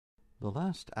The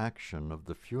last action of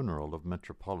the funeral of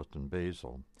Metropolitan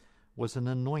Basil was an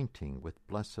anointing with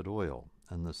blessed oil,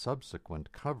 and the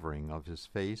subsequent covering of his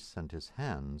face and his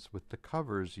hands with the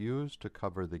covers used to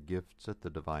cover the gifts at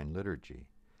the Divine Liturgy.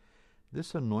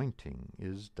 This anointing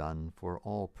is done for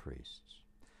all priests.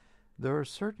 There are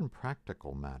certain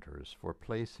practical matters for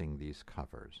placing these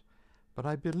covers, but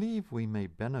I believe we may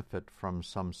benefit from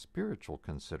some spiritual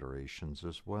considerations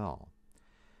as well.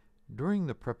 During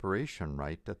the preparation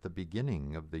rite at the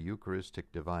beginning of the Eucharistic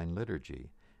Divine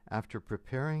Liturgy, after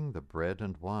preparing the bread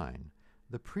and wine,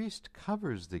 the priest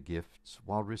covers the gifts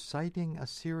while reciting a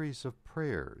series of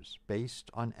prayers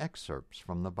based on excerpts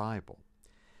from the Bible.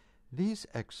 These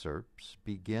excerpts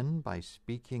begin by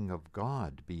speaking of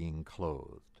God being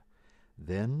clothed,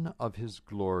 then of His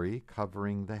glory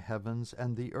covering the heavens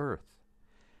and the earth,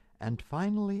 and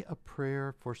finally a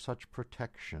prayer for such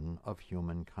protection of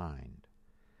humankind.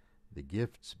 The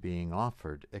gifts being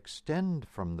offered extend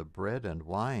from the bread and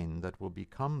wine that will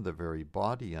become the very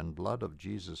body and blood of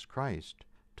Jesus Christ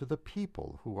to the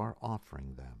people who are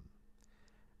offering them.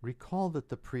 Recall that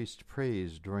the priest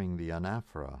prays during the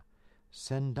anaphora,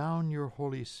 "Send down your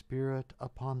Holy Spirit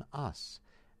upon us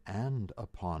and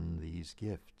upon these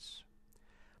gifts."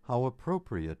 How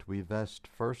appropriate we vest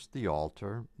first the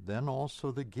altar, then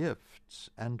also the gifts,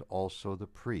 and also the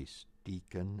priest,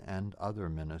 deacon, and other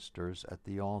ministers at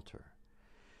the altar.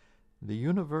 The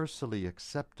universally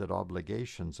accepted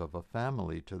obligations of a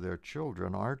family to their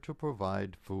children are to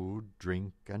provide food,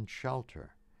 drink, and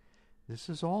shelter. This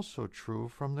is also true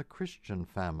from the Christian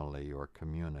family or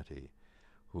community,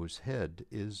 whose head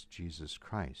is Jesus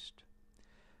Christ.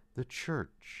 The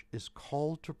Church is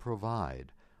called to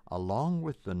provide, along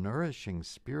with the nourishing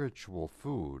spiritual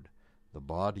food, the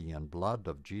body and blood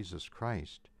of Jesus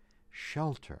Christ,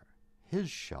 shelter, His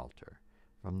shelter,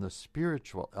 from the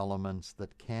spiritual elements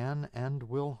that can and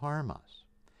will harm us.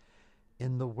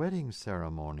 In the wedding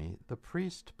ceremony, the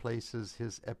priest places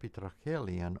his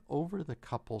epitrachelion over the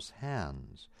couple's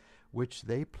hands, which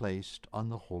they placed on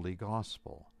the Holy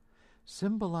Gospel,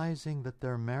 symbolizing that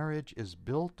their marriage is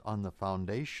built on the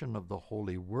foundation of the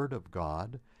Holy Word of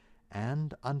God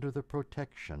and under the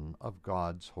protection of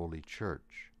God's Holy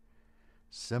Church.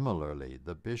 Similarly,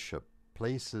 the bishop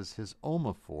places his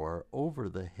omophore over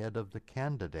the head of the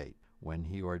candidate when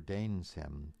he ordains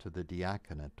him to the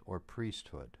diaconate or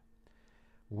priesthood.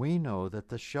 We know that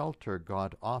the shelter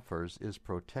God offers is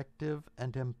protective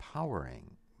and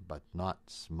empowering, but not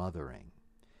smothering.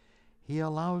 He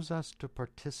allows us to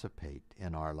participate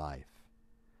in our life.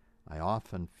 I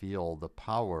often feel the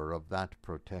power of that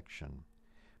protection.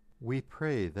 We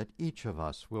pray that each of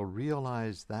us will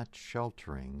realize that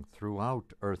sheltering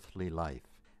throughout earthly life,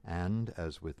 and,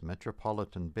 as with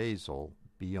Metropolitan Basil,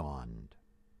 beyond.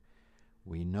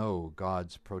 We know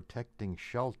God's protecting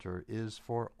shelter is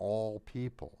for all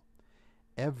people.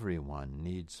 Everyone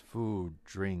needs food,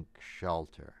 drink,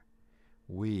 shelter.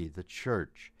 We, the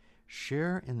Church,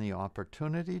 share in the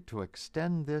opportunity to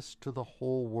extend this to the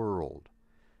whole world.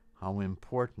 How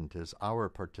important is our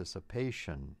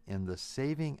participation in the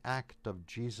saving act of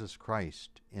Jesus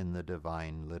Christ in the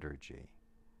Divine Liturgy.